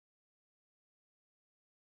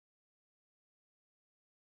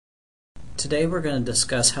Today we're going to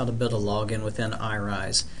discuss how to build a login within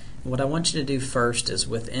iRise. What I want you to do first is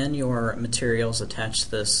within your materials attached to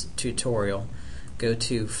this tutorial, go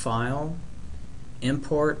to File,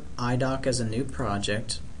 Import iDoc as a new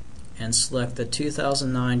project, and select the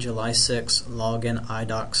 2009 July 6 Login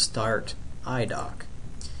iDoc Start iDoc.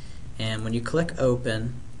 And when you click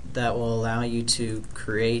Open, that will allow you to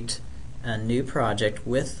create a new project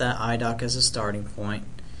with that iDoc as a starting point.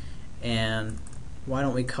 And why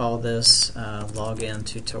don't we call this login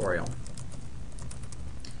tutorial,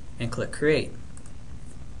 and click create.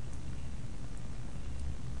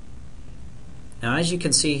 Now as you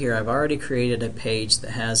can see here, I've already created a page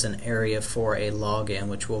that has an area for a login,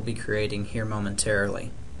 which we'll be creating here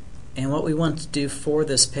momentarily. And what we want to do for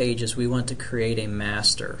this page is we want to create a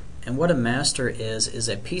master. And what a master is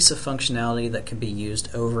a piece of functionality that can be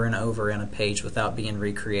used over and over in a page without being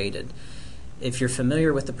recreated. If you're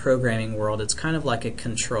familiar with the programming world, it's kind of like a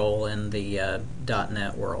control in the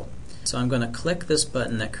 .NET world. So I'm going to click this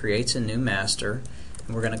button that creates a new master,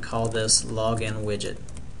 and we're going to call this Login Widget.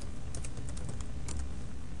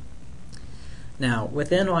 Now,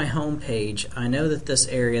 within my home page, I know that this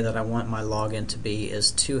area that I want my login to be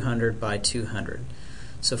is 200 by 200.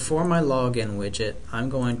 So for my login widget, I'm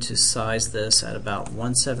going to size this at about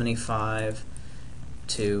 175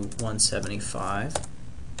 to 175.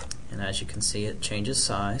 And as you can see, it changes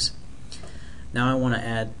size. Now I want to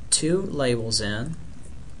add two labels in,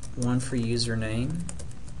 one for username,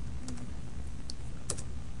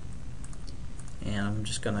 and I'm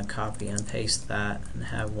just going to copy and paste that and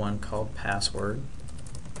have one called password.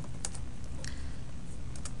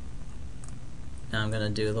 Now I'm going to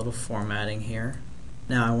do a little formatting here.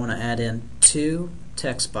 Now I want to add in two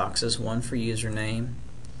text boxes, one for username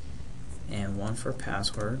and one for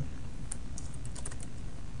password.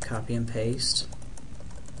 Copy and paste.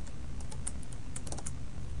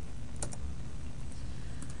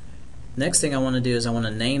 Next thing I want to do is I want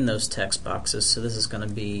to name those text boxes. So this is going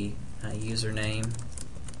to be username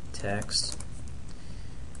text,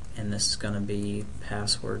 and this is going to be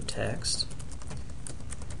password text.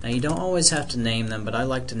 Now you don't always have to name them, but I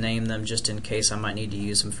like to name them just in case I might need to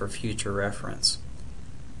use them for future reference.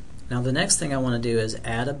 Now the next thing I want to do is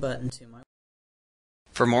add a button to my.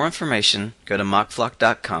 For more information, go to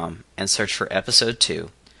mockflock.com and search for episode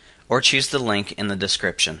 2, or choose the link in the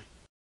description.